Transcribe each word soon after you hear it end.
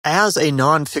As a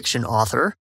nonfiction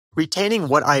author, retaining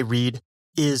what I read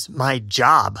is my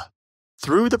job.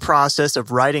 Through the process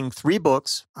of writing 3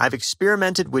 books, I've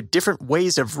experimented with different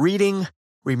ways of reading,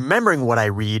 remembering what I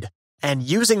read, and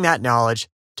using that knowledge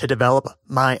to develop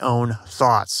my own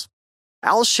thoughts.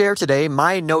 I'll share today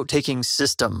my note-taking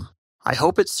system. I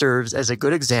hope it serves as a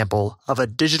good example of a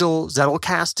digital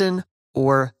Zettelkasten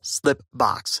or slip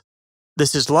box.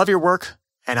 This is Love Your Work,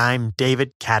 and I'm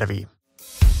David Kadavy.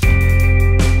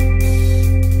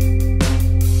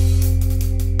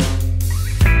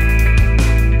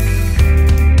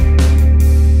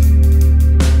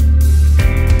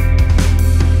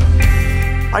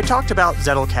 I talked about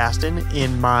Zettelkasten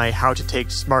in my How to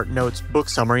Take Smart Notes book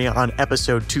summary on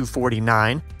episode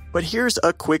 249, but here's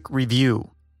a quick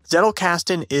review.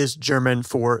 Zettelkasten is German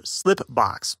for slip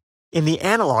box. In the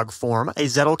analog form, a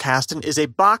Zettelkasten is a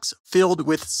box filled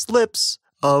with slips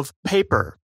of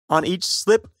paper. On each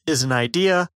slip is an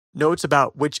idea, notes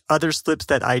about which other slips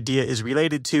that idea is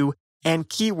related to, and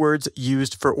keywords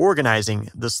used for organizing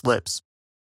the slips.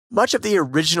 Much of the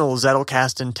original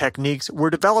Zettelkasten techniques were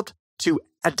developed to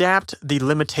adapt the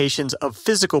limitations of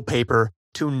physical paper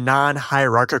to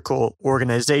non-hierarchical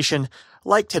organization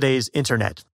like today's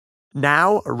internet.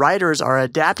 Now, writers are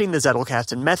adapting the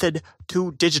Zettelkasten method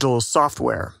to digital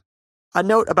software. A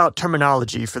note about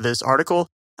terminology for this article: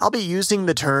 I'll be using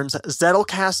the terms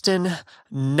Zettelkasten,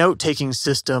 note-taking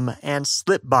system, and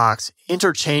slipbox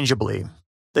interchangeably.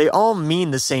 They all mean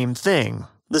the same thing.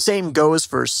 The same goes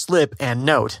for slip and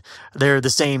note. They're the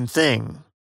same thing.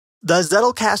 The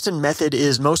Zettelkasten method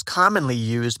is most commonly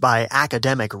used by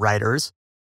academic writers.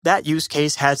 That use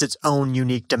case has its own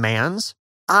unique demands.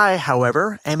 I,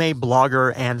 however, am a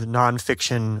blogger and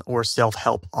nonfiction or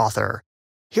self-help author.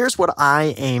 Here's what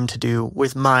I aim to do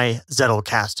with my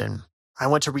Zettelkasten. I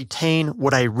want to retain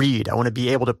what I read. I want to be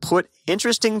able to put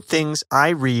interesting things I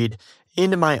read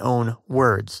into my own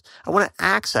words. I want to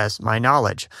access my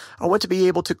knowledge. I want to be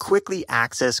able to quickly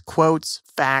access quotes,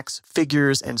 facts,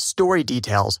 figures, and story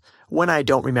details when I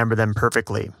don't remember them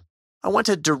perfectly. I want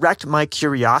to direct my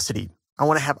curiosity. I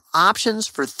want to have options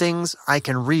for things I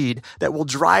can read that will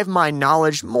drive my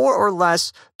knowledge more or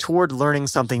less toward learning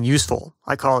something useful.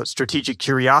 I call it strategic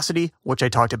curiosity, which I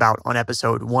talked about on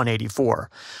episode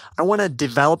 184. I want to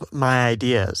develop my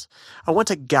ideas. I want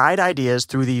to guide ideas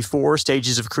through the 4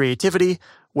 stages of creativity,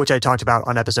 which I talked about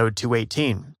on episode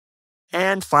 218.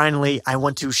 And finally, I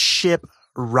want to ship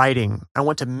writing. I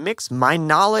want to mix my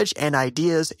knowledge and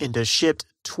ideas into shipped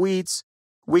tweets,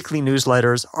 weekly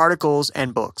newsletters, articles,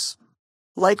 and books.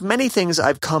 Like many things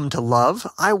I've come to love,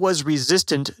 I was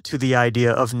resistant to the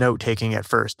idea of note-taking at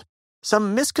first.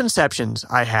 Some misconceptions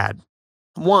I had.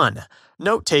 1.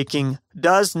 Note-taking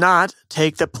does not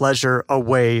take the pleasure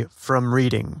away from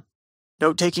reading.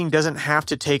 Note-taking doesn't have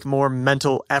to take more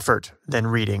mental effort than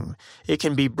reading. It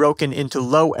can be broken into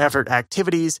low-effort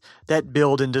activities that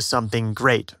build into something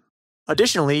great.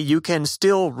 Additionally, you can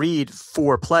still read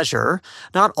for pleasure.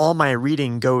 Not all my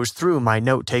reading goes through my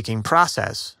note-taking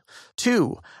process.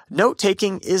 2.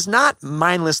 Note-taking is not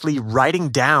mindlessly writing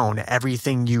down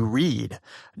everything you read.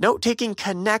 Note-taking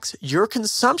connects your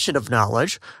consumption of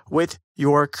knowledge with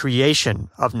your creation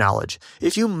of knowledge.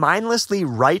 If you mindlessly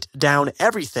write down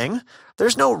everything,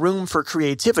 there's no room for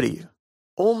creativity.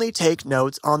 Only take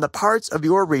notes on the parts of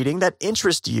your reading that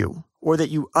interest you or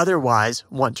that you otherwise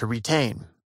want to retain.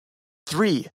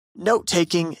 3.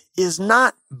 Note-taking is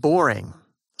not boring.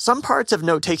 Some parts of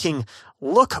note-taking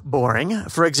look boring.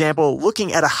 For example,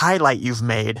 looking at a highlight you've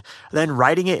made, then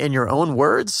writing it in your own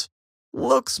words,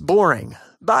 looks boring.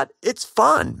 But it's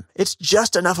fun. It's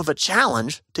just enough of a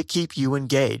challenge to keep you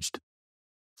engaged.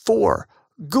 4.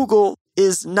 Google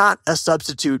is not a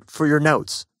substitute for your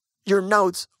notes. Your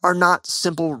notes are not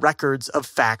simple records of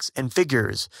facts and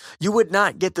figures. You would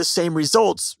not get the same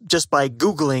results just by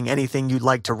Googling anything you'd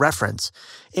like to reference.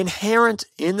 Inherent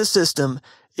in the system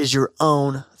is your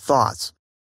own thoughts.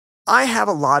 I have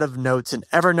a lot of notes in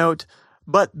Evernote,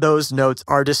 but those notes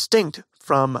are distinct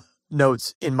from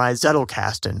notes in my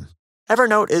Zettelkasten.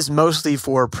 Evernote is mostly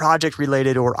for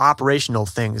project-related or operational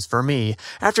things for me.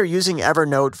 After using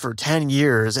Evernote for 10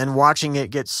 years and watching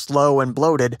it get slow and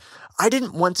bloated, I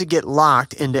didn't want to get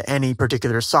locked into any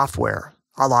particular software.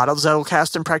 A lot of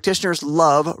Zettelkasten practitioners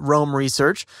love Roam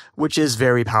Research, which is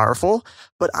very powerful,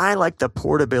 but I like the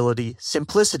portability,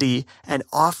 simplicity, and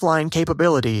offline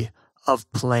capability of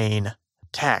plain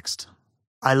text.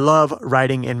 I love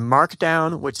writing in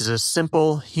Markdown, which is a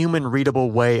simple,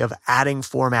 human-readable way of adding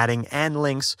formatting and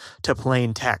links to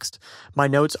plain text. My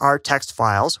notes are text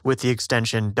files with the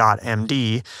extension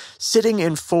 .md, sitting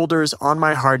in folders on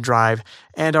my hard drive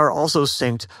and are also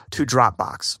synced to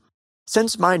Dropbox.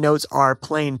 Since my notes are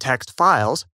plain text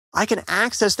files, I can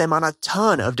access them on a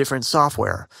ton of different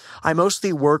software. I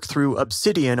mostly work through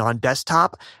Obsidian on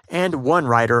desktop and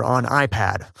OneWriter on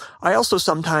iPad. I also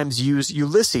sometimes use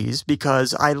Ulysses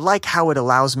because I like how it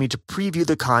allows me to preview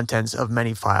the contents of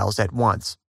many files at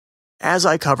once. As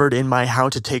I covered in my How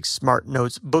to Take Smart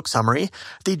Notes book summary,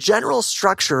 the general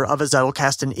structure of a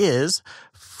Zettelkasten is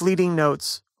fleeting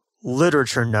notes,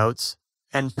 literature notes,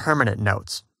 and permanent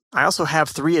notes. I also have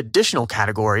 3 additional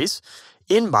categories: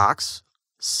 inbox,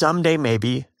 someday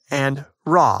maybe, and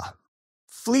raw.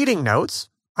 Fleeting notes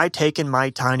I take in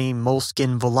my tiny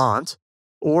Moleskine Volant,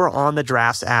 or on the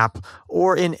Drafts app,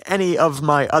 or in any of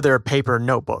my other paper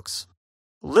notebooks.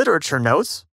 Literature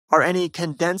notes are any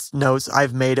condensed notes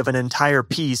I've made of an entire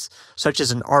piece, such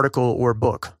as an article or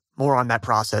book. More on that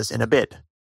process in a bit.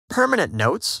 Permanent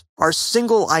notes are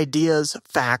single ideas,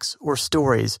 facts, or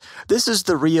stories. This is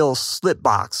the real slip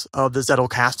box of the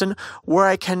Zettelkasten, where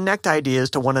I connect ideas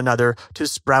to one another to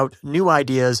sprout new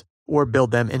ideas or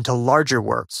build them into larger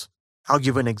works. I'll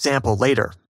give an example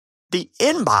later. The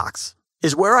inbox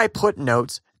is where I put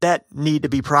notes that need to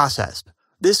be processed.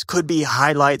 This could be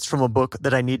highlights from a book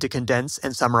that I need to condense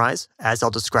and summarize, as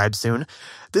I'll describe soon.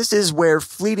 This is where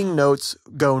fleeting notes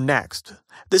go next.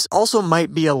 This also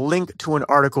might be a link to an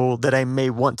article that I may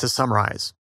want to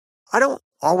summarize. I don't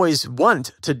always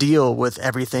want to deal with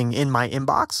everything in my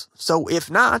inbox, so if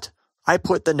not, I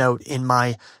put the note in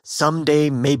my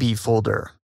Someday Maybe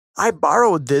folder. I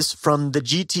borrowed this from the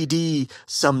GTD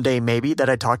Someday Maybe that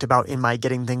I talked about in my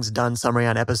Getting Things Done summary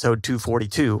on episode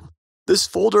 242. This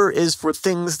folder is for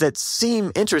things that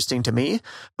seem interesting to me,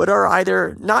 but are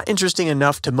either not interesting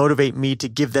enough to motivate me to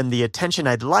give them the attention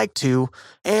I'd like to,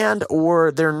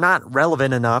 or they're not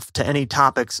relevant enough to any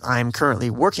topics I'm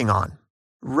currently working on.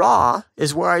 Raw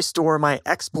is where I store my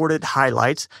exported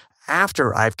highlights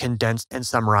after I've condensed and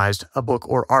summarized a book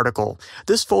or article.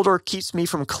 This folder keeps me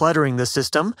from cluttering the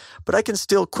system, but I can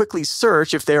still quickly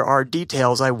search if there are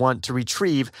details I want to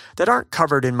retrieve that aren't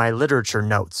covered in my literature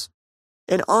notes.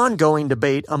 An ongoing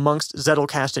debate amongst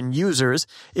Zettelkasten users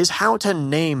is how to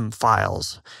name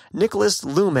files. Nicholas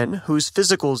Luhmann, whose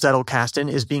physical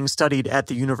Zettelkasten is being studied at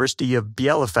the University of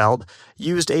Bielefeld,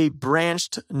 used a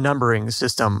branched numbering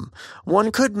system.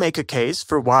 One could make a case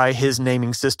for why his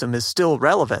naming system is still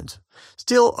relevant.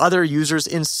 Still, other users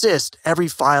insist every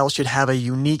file should have a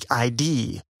unique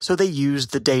ID, so they use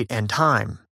the date and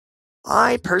time.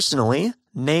 I personally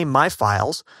name my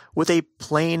files with a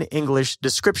plain English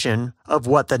description of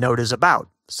what the note is about,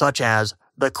 such as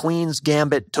The Queen's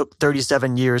Gambit took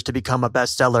 37 years to become a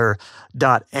bestseller.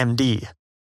 MD.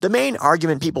 The main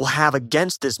argument people have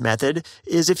against this method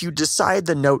is if you decide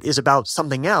the note is about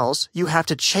something else, you have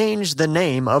to change the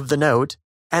name of the note,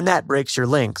 and that breaks your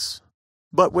links.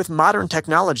 But with modern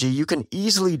technology, you can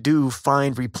easily do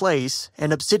find replace,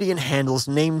 and Obsidian handles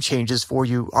name changes for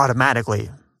you automatically.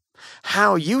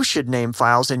 How you should name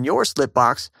files in your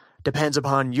Slipbox depends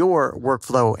upon your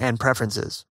workflow and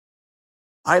preferences.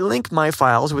 I link my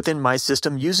files within my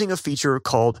system using a feature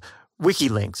called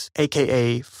Wikilinks,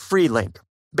 aka free link.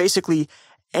 Basically,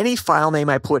 any file name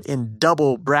I put in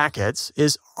double brackets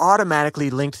is automatically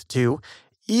linked to,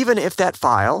 even if that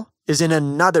file is in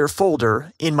another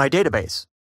folder in my database.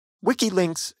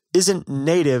 Wikilinks isn't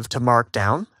native to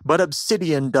Markdown, but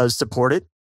Obsidian does support it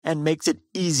and makes it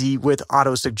easy with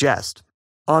autosuggest.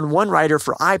 On OneWriter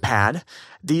for iPad,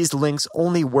 these links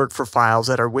only work for files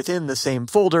that are within the same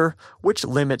folder, which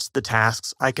limits the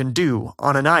tasks I can do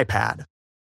on an iPad.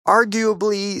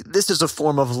 Arguably, this is a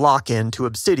form of lock-in to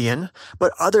Obsidian,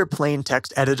 but other plain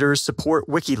text editors support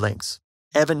Wikilinks.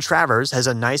 Evan Travers has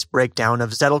a nice breakdown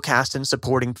of Zettelkasten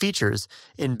supporting features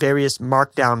in various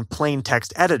Markdown plain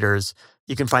text editors.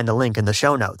 You can find the link in the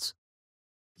show notes.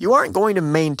 You aren't going to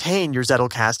maintain your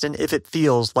Zettelkasten if it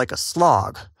feels like a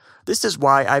slog. This is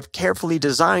why I've carefully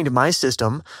designed my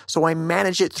system so I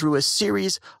manage it through a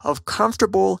series of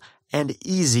comfortable and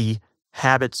easy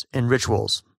habits and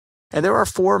rituals. And there are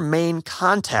 4 main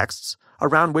contexts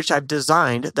around which I've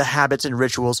designed the habits and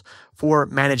rituals for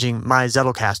managing my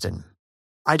Zettelkasten.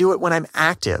 I do it when I'm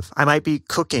active. I might be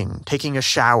cooking, taking a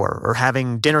shower, or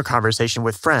having dinner conversation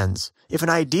with friends. If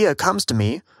an idea comes to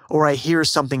me, or I hear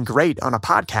something great on a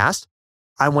podcast,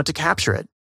 I want to capture it.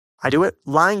 I do it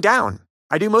lying down.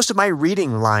 I do most of my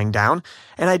reading lying down,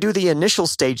 and I do the initial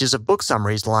stages of book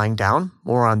summaries lying down.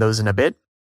 More on those in a bit.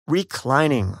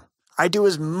 Reclining. I do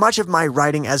as much of my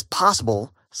writing as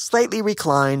possible, slightly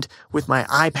reclined with my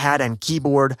iPad and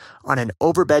keyboard on an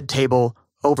overbed table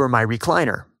over my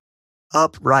recliner.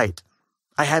 Upright.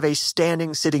 I have a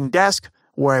standing sitting desk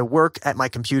where I work at my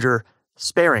computer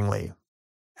sparingly.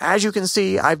 As you can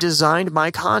see, I've designed my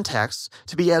contexts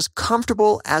to be as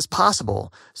comfortable as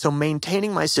possible, so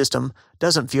maintaining my system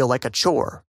doesn't feel like a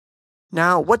chore.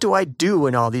 Now, what do I do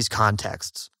in all these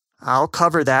contexts? I'll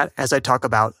cover that as I talk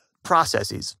about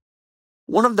processes.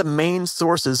 One of the main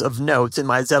sources of notes in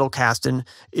my Zettelkasten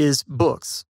is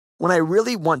books. When I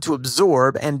really want to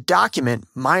absorb and document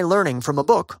my learning from a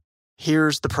book,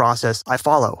 here's the process I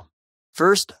follow.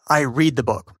 First, I read the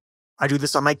book. I do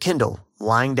this on my Kindle,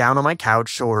 lying down on my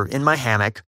couch or in my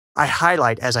hammock. I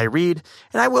highlight as I read,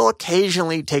 and I will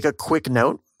occasionally take a quick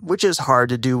note, which is hard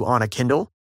to do on a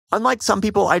Kindle. Unlike some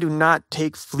people, I do not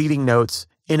take fleeting notes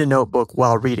in a notebook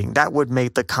while reading. That would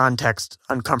make the context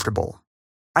uncomfortable.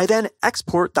 I then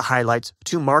export the highlights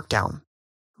to Markdown.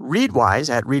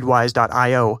 Readwise at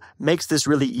readwise.io makes this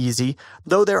really easy,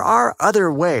 though there are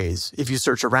other ways if you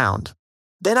search around.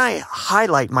 Then I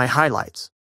highlight my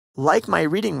highlights. Like my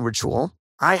reading ritual,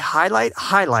 I highlight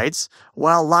highlights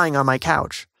while lying on my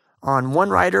couch. On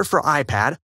OneWriter for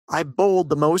iPad, I bold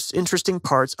the most interesting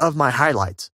parts of my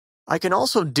highlights. I can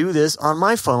also do this on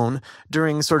my phone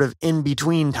during sort of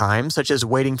in-between times, such as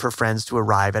waiting for friends to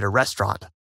arrive at a restaurant.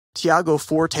 Tiago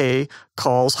Forte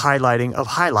calls highlighting of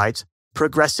highlights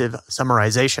progressive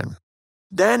summarization.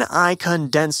 Then I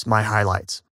condense my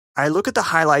highlights. I look at the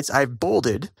highlights I've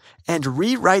bolded and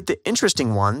rewrite the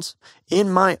interesting ones in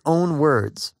my own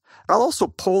words. I'll also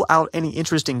pull out any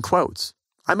interesting quotes.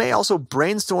 I may also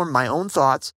brainstorm my own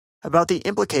thoughts about the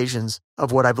implications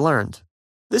of what I've learned.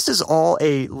 This is all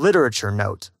a literature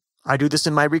note. I do this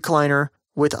in my recliner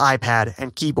with iPad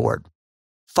and keyboard.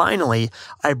 Finally,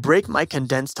 I break my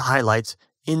condensed highlights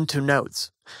into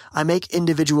notes. I make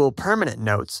individual permanent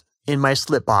notes in my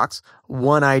slipbox,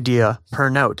 one idea per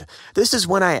note. This is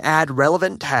when I add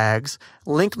relevant tags,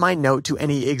 link my note to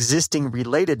any existing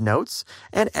related notes,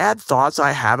 and add thoughts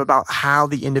I have about how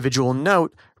the individual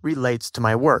note relates to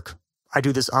my work. I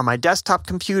do this on my desktop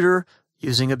computer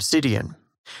using Obsidian.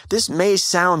 This may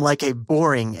sound like a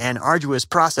boring and arduous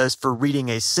process for reading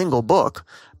a single book,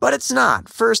 but it's not.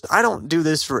 First, I don't do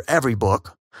this for every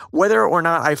book. Whether or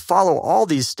not I follow all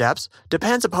these steps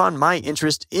depends upon my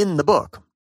interest in the book.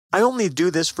 I only do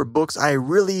this for books I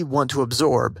really want to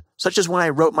absorb, such as when I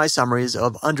wrote my summaries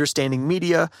of Understanding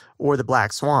Media or The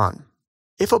Black Swan.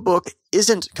 If a book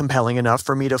isn't compelling enough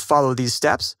for me to follow these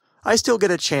steps, I still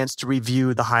get a chance to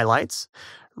review the highlights.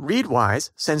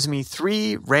 Readwise sends me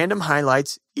 3 random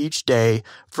highlights each day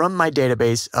from my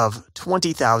database of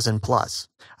 20,000 plus.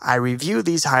 I review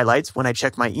these highlights when I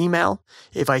check my email.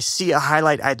 If I see a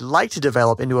highlight I'd like to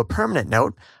develop into a permanent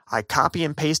note, I copy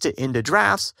and paste it into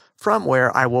drafts from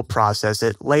where I will process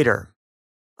it later.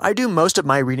 I do most of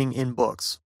my reading in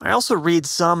books. I also read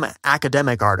some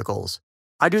academic articles.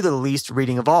 I do the least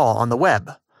reading of all on the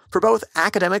web. For both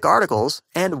academic articles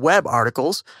and web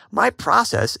articles, my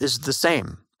process is the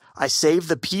same. I save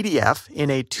the PDF in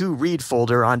a to-read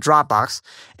folder on Dropbox,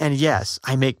 and yes,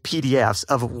 I make PDFs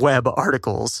of web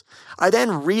articles. I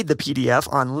then read the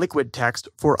PDF on liquid text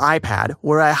for iPad,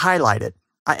 where I highlight it.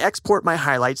 I export my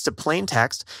highlights to plain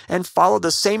text and follow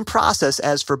the same process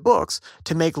as for books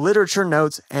to make literature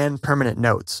notes and permanent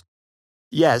notes.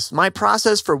 Yes, my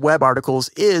process for web articles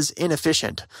is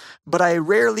inefficient, but I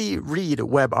rarely read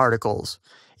web articles.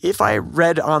 If I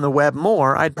read on the web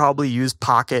more, I'd probably use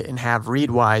Pocket and have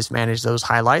Readwise manage those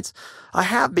highlights. I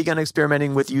have begun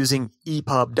experimenting with using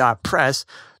epub.press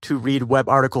to read web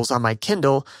articles on my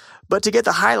Kindle, but to get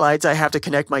the highlights, I have to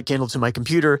connect my Kindle to my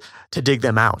computer to dig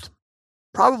them out.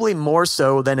 Probably more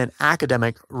so than an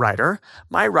academic writer,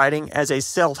 my writing as a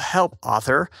self-help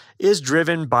author is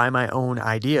driven by my own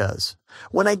ideas.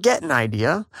 When I get an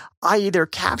idea, I either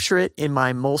capture it in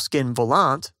my Moleskine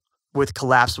Volant with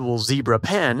collapsible zebra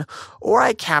pen, or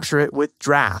I capture it with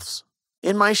drafts.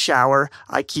 In my shower,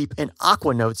 I keep an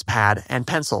Aquanotes pad and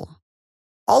pencil.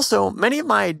 Also, many of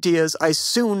my ideas I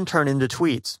soon turn into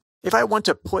tweets. If I want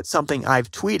to put something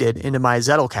I've tweeted into my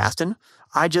Zettelkasten,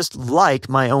 I just like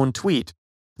my own tweet.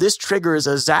 This triggers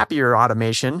a Zapier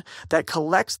automation that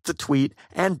collects the tweet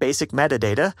and basic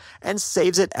metadata and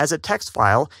saves it as a text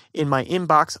file in my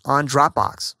inbox on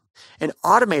Dropbox. An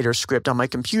automator script on my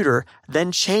computer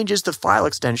then changes the file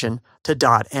extension to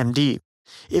 .md.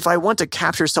 If I want to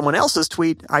capture someone else's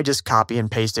tweet, I just copy and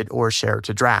paste it or share it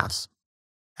to drafts.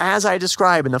 As I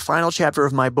describe in the final chapter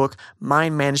of my book,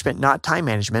 Mind Management, Not Time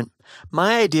Management,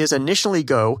 my ideas initially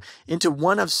go into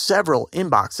one of several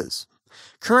inboxes.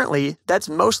 Currently, that's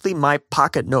mostly my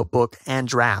Pocket notebook and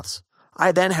drafts.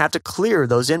 I then have to clear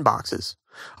those inboxes.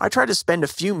 I try to spend a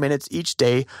few minutes each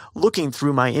day looking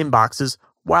through my inboxes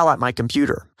while at my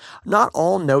computer. Not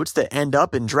all notes that end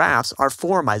up in drafts are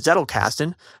for my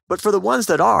Zettelkasten, but for the ones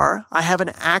that are, I have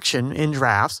an action in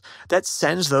drafts that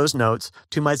sends those notes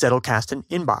to my Zettelkasten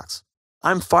inbox.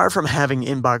 I'm far from having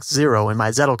inbox 0 in my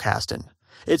Zettelkasten.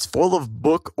 It's full of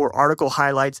book or article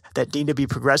highlights that need to be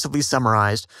progressively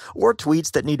summarized, or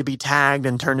tweets that need to be tagged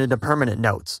and turned into permanent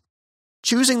notes.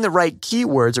 Choosing the right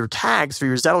keywords or tags for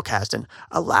your Zettelkasten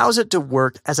allows it to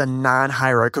work as a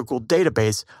non-hierarchical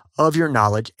database of your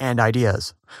knowledge and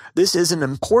ideas. This is an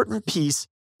important piece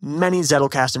many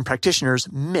Zettelkasten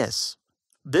practitioners miss.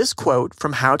 This quote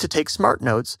from How to Take Smart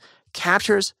Notes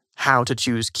captures how to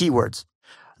choose keywords.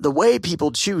 The way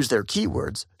people choose their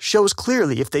keywords shows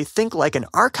clearly if they think like an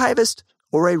archivist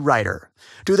or a writer.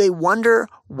 Do they wonder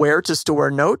where to store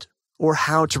a note or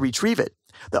how to retrieve it?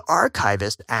 The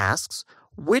archivist asks,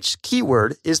 which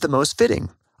keyword is the most fitting?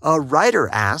 A writer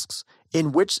asks,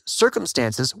 in which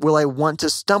circumstances will I want to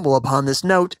stumble upon this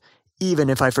note, even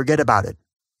if I forget about it?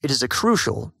 It is a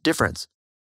crucial difference.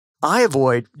 I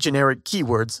avoid generic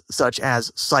keywords such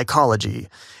as psychology.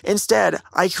 Instead,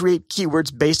 I create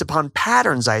keywords based upon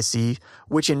patterns I see,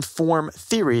 which inform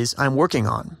theories I'm working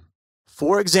on.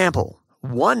 For example,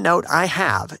 one note I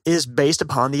have is based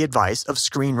upon the advice of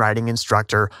screenwriting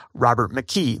instructor Robert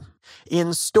McKee.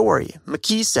 In Story,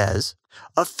 McKee says,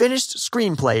 a finished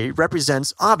screenplay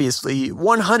represents obviously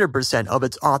 100% of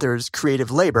its author's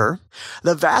creative labor.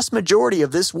 The vast majority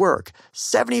of this work,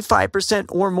 75%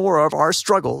 or more of our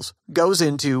struggles, goes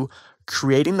into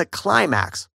creating the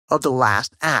climax of the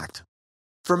last act.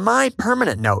 For my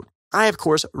permanent note, I of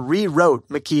course rewrote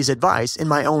McKee's advice in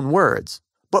my own words.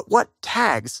 But what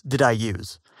tags did I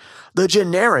use? The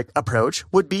generic approach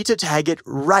would be to tag it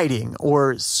writing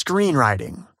or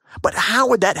screenwriting. But how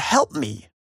would that help me?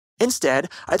 Instead,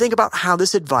 I think about how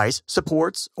this advice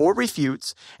supports or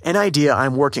refutes an idea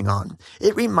I'm working on.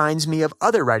 It reminds me of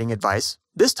other writing advice,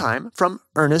 this time from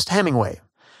Ernest Hemingway.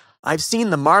 I've seen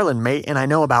The Marlin Mate and I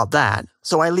know about that,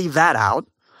 so I leave that out.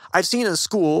 I've seen a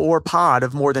school or pod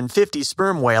of more than 50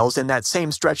 sperm whales in that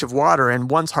same stretch of water and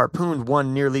once harpooned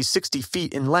one nearly 60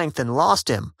 feet in length and lost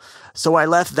him, so I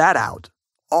left that out.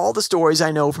 All the stories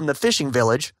I know from the fishing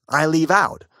village, I leave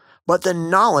out. But the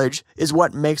knowledge is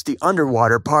what makes the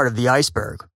underwater part of the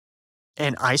iceberg.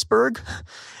 An iceberg?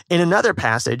 In another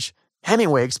passage,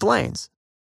 Hemingway explains,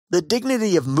 the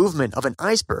dignity of movement of an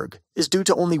iceberg is due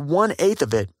to only 1/8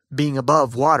 of it being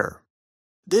above water.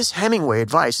 This Hemingway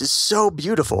advice is so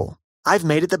beautiful, I've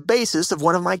made it the basis of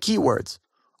one of my keywords.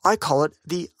 I call it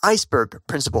the iceberg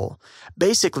principle.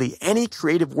 Basically, any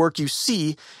creative work you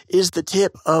see is the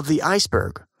tip of the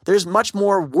iceberg. There's much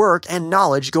more work and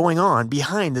knowledge going on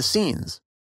behind the scenes.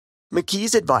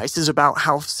 McKee's advice is about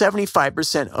how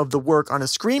 75% of the work on a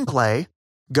screenplay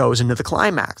goes into the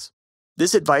climax.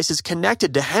 This advice is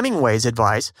connected to Hemingway's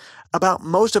advice about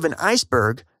most of an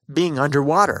iceberg being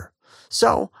underwater.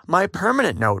 So, my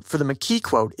permanent note for the McKee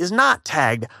quote is not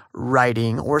tagged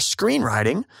writing or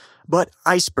screenwriting, but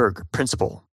iceberg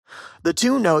principle. The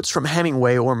two notes from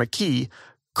Hemingway or McKee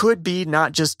could be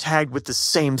not just tagged with the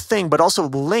same thing, but also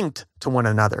linked to one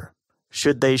another.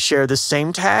 Should they share the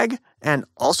same tag and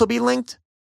also be linked?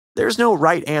 There's no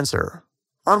right answer.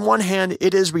 On one hand,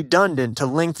 it is redundant to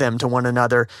link them to one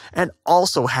another and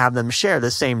also have them share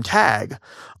the same tag.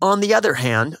 On the other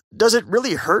hand, does it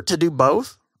really hurt to do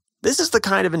both? This is the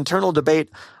kind of internal debate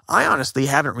I honestly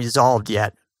haven't resolved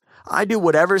yet. I do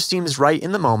whatever seems right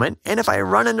in the moment, and if I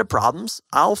run into problems,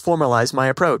 I'll formalize my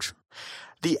approach.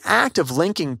 The act of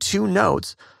linking two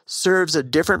notes serves a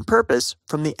different purpose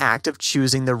from the act of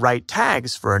choosing the right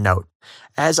tags for a note.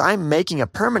 As I'm making a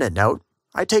permanent note,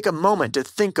 I take a moment to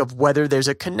think of whether there's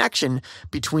a connection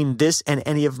between this and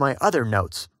any of my other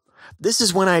notes. This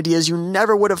is when ideas you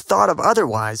never would have thought of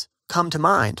otherwise come to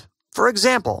mind. For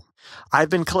example, I've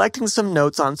been collecting some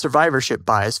notes on survivorship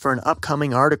bias for an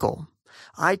upcoming article.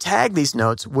 I tag these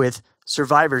notes with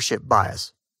survivorship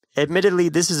bias. Admittedly,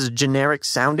 this is a generic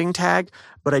sounding tag,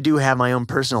 but I do have my own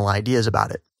personal ideas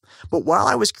about it. But while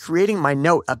I was creating my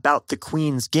note about the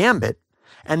Queen's Gambit,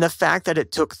 and the fact that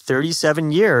it took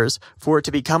 37 years for it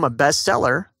to become a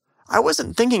bestseller, I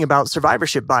wasn't thinking about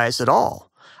survivorship bias at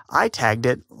all. I tagged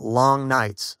it Long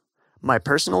Nights, my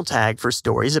personal tag for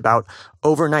stories about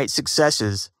overnight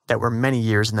successes that were many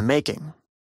years in the making.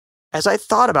 As I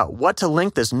thought about what to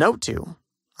link this note to,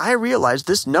 I realized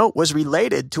this note was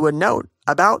related to a note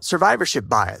about survivorship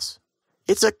bias.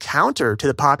 It's a counter to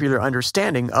the popular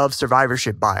understanding of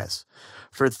survivorship bias.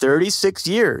 For 36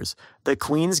 years, The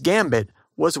Queen's Gambit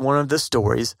was one of the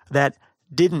stories that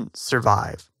didn't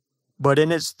survive. But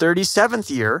in its 37th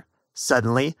year,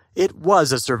 suddenly it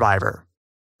was a survivor.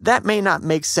 That may not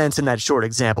make sense in that short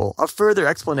example. A further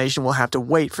explanation will have to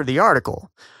wait for the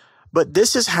article. But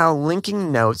this is how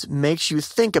linking notes makes you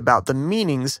think about the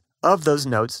meanings of those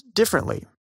notes differently.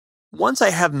 Once I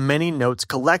have many notes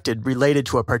collected related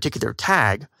to a particular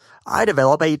tag, I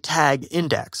develop a tag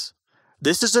index.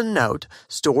 This is a note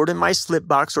stored in my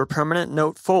Slipbox or permanent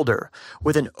note folder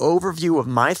with an overview of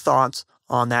my thoughts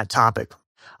on that topic.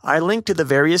 I link to the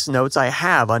various notes I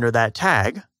have under that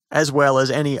tag, as well as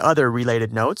any other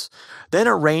related notes, then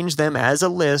arrange them as a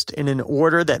list in an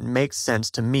order that makes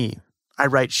sense to me. I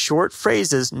write short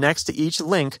phrases next to each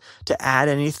link to add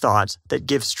any thoughts that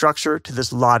give structure to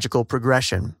this logical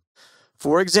progression.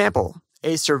 For example,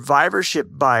 a survivorship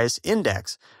bias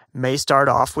index may start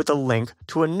off with a link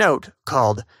to a note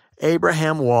called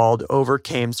Abraham Wald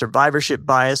overcame survivorship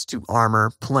bias to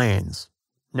armor planes.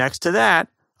 Next to that,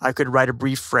 I could write a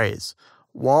brief phrase.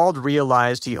 Wald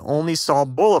realized he only saw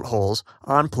bullet holes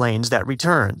on planes that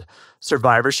returned.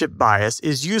 Survivorship bias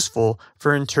is useful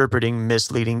for interpreting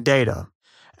misleading data.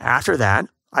 After that,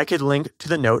 I could link to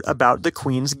the note about the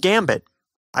Queen's Gambit.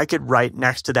 I could write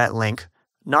next to that link,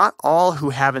 not all who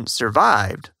haven't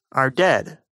survived are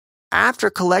dead. After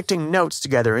collecting notes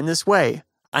together in this way,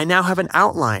 I now have an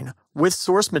outline with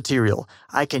source material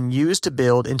I can use to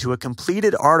build into a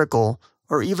completed article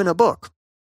or even a book.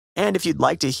 And if you'd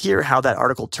like to hear how that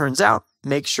article turns out,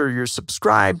 make sure you're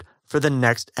subscribed for the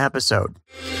next episode.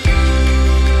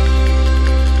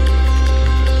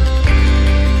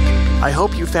 I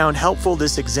hope you found helpful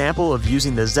this example of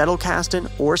using the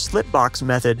Zettelkasten or Slipbox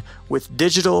method with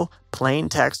digital, plain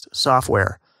text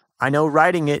software. I know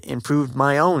writing it improved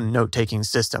my own note-taking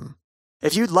system.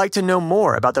 If you'd like to know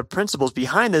more about the principles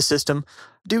behind this system,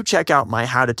 do check out my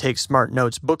How to Take Smart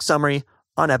Notes book summary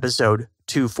on episode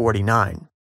 249.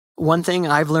 One thing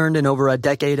I've learned in over a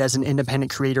decade as an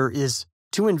independent creator is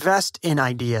to invest in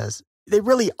ideas. They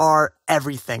really are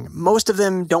everything. Most of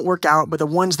them don't work out, but the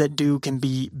ones that do can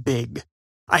be big.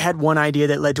 I had one idea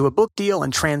that led to a book deal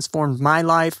and transformed my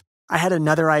life. I had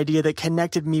another idea that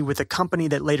connected me with a company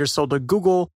that later sold to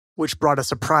Google, which brought a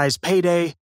surprise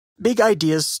payday. Big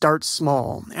ideas start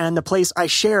small, and the place I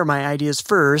share my ideas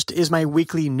first is my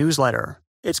weekly newsletter.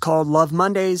 It's called Love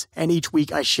Mondays, and each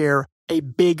week I share a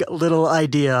big little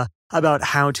idea about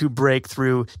how to break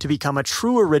through to become a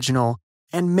true original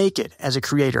and make it as a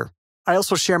creator. I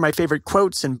also share my favorite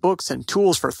quotes and books and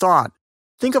tools for thought.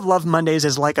 Think of Love Mondays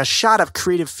as like a shot of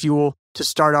creative fuel to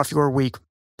start off your week.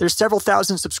 There's several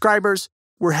thousand subscribers.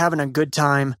 We're having a good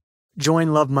time.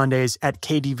 Join Love Mondays at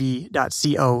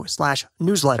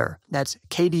kdv.co/newsletter. That's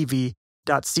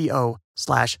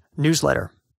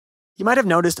kdv.co/newsletter. You might have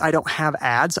noticed I don't have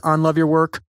ads on Love Your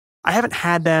Work. I haven't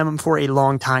had them for a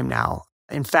long time now.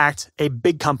 In fact, a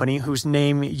big company whose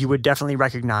name you would definitely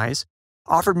recognize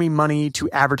offered me money to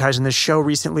advertise on this show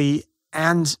recently,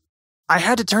 and I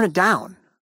had to turn it down.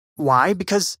 Why?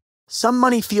 Because some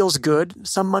money feels good,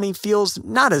 some money feels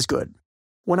not as good.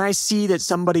 When I see that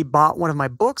somebody bought one of my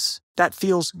books, that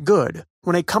feels good.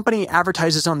 When a company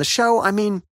advertises on the show,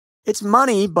 it's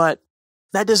money, but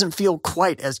that doesn't feel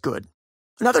quite as good.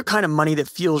 Another kind of money that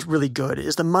feels really good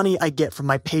is the money I get from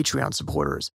my Patreon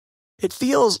supporters. It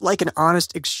feels like an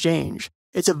honest exchange.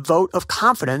 It's a vote of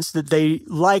confidence that they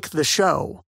like the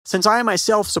show. Since I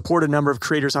myself support a number of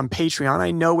creators on Patreon, I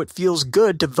know it feels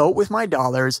good to vote with my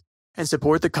dollars and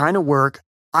support the kind of work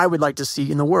I would like to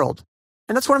see in the world.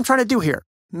 And that's what I'm trying to do here.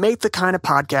 Make the kind of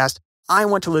podcast I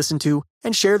want to listen to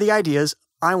and share the ideas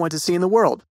I want to see in the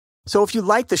world. So if you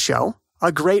like the show,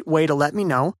 a great way to let me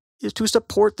know is to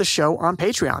support the show on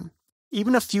Patreon.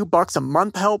 Even a few bucks a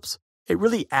month helps. It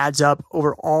really adds up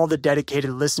over all the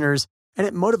dedicated listeners, and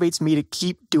it motivates me to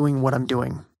keep doing what I'm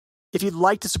doing. If you'd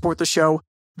like to support the show,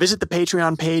 visit the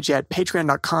Patreon page at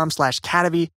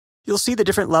patreon.com/Cadavy. You'll see the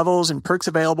different levels and perks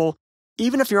available.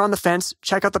 Even if you're on the fence,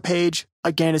 check out the page.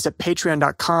 Again, it's at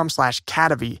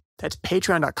patreon.com/Cadavy. That's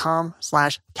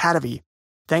patreon.com/Cadavy.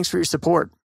 Thanks for your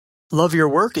support. Love Your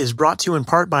Work is brought to you in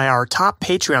part by our top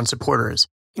Patreon supporters,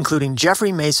 including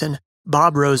Jeffrey Mason,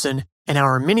 Bob Rosen, and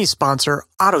our mini-sponsor,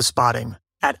 Autospotting,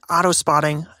 at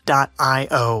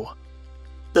autospotting.io.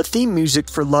 The theme music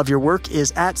for Love Your Work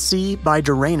is At Sea by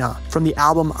Dorena from the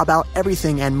album About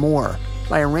Everything and More,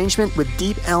 by arrangement with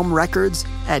Deep Elm Records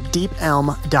at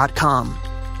deepelm.com.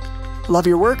 Love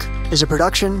Your Work is a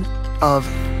production of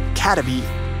Cadavy,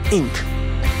 Inc.